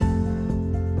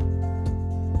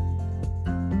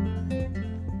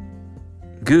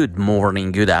Good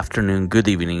morning, good afternoon, good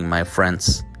evening, my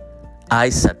friends. I,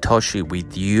 Satoshi,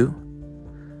 with you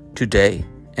today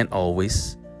and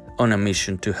always on a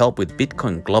mission to help with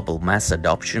Bitcoin global mass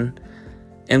adoption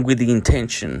and with the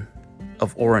intention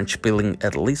of orange pilling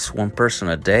at least one person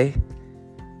a day.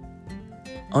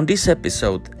 On this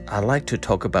episode, I'd like to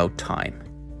talk about time.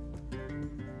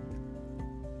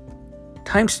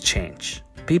 Times change,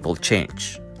 people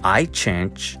change, I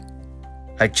change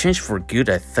for good,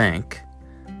 I think.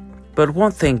 But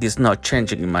one thing is not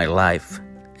changing in my life,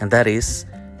 and that is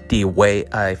the way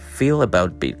I feel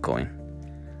about Bitcoin.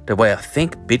 The way I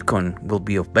think Bitcoin will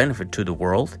be of benefit to the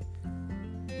world,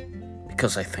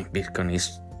 because I think Bitcoin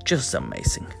is just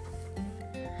amazing.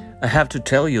 I have to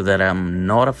tell you that I'm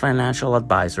not a financial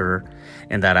advisor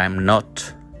and that I'm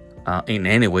not in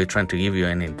any way trying to give you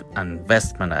any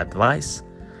investment advice,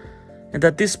 and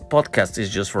that this podcast is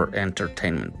just for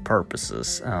entertainment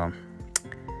purposes.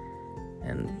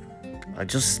 And I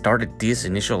just started this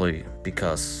initially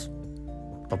because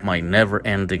of my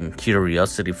never-ending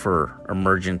curiosity for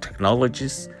emerging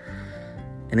technologies.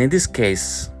 And in this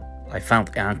case, I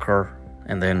found Anchor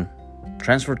and then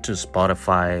transferred to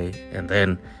Spotify. And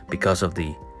then because of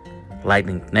the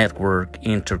Lightning Network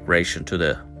integration to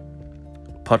the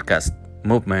podcast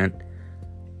movement,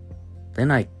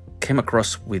 then I came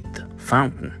across with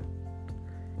Fountain.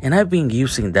 And I've been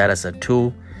using that as a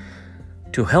tool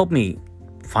to help me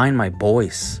find my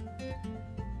voice,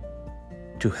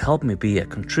 to help me be a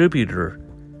contributor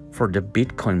for the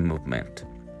Bitcoin movement.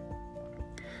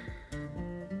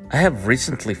 I have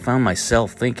recently found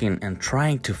myself thinking and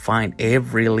trying to find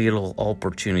every little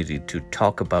opportunity to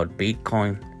talk about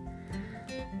Bitcoin.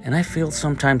 And I feel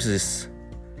sometimes it's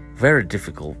very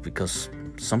difficult because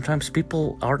sometimes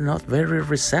people are not very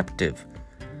receptive.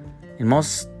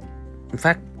 Most of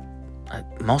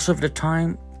the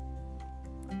time,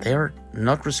 they're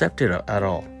not receptive at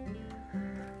all.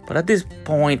 But at this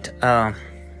point,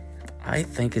 I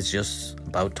think it's just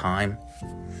about time.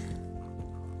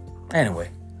 Anyway,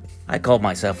 I call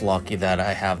myself lucky that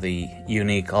I have the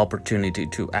unique opportunity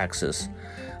to access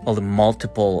all the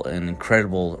multiple and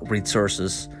incredible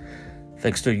resources.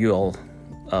 Thanks to you all,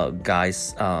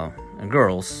 guys and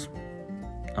girls,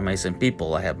 amazing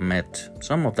people. I have met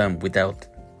some of them without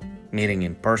meeting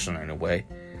in person anyway.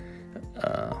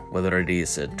 Whether it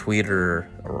is Twitter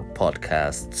or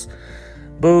podcasts,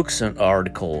 books and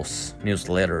articles,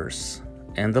 newsletters,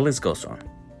 and the list goes on.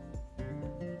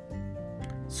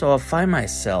 So I find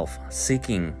myself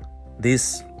seeking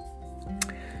this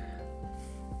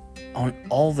on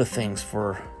all the things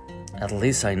for at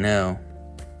least I know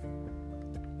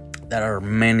there are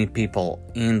many people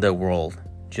in the world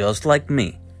just like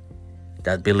me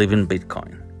that believe in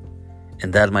Bitcoin.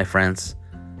 And that, my friends,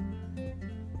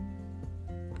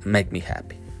 make me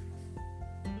happy.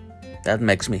 That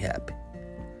makes me happy.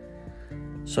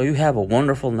 So you have a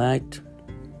wonderful night,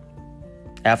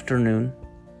 afternoon,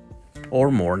 or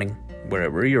morning,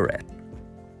 wherever you're at.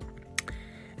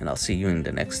 And I'll see you in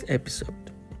the next episode.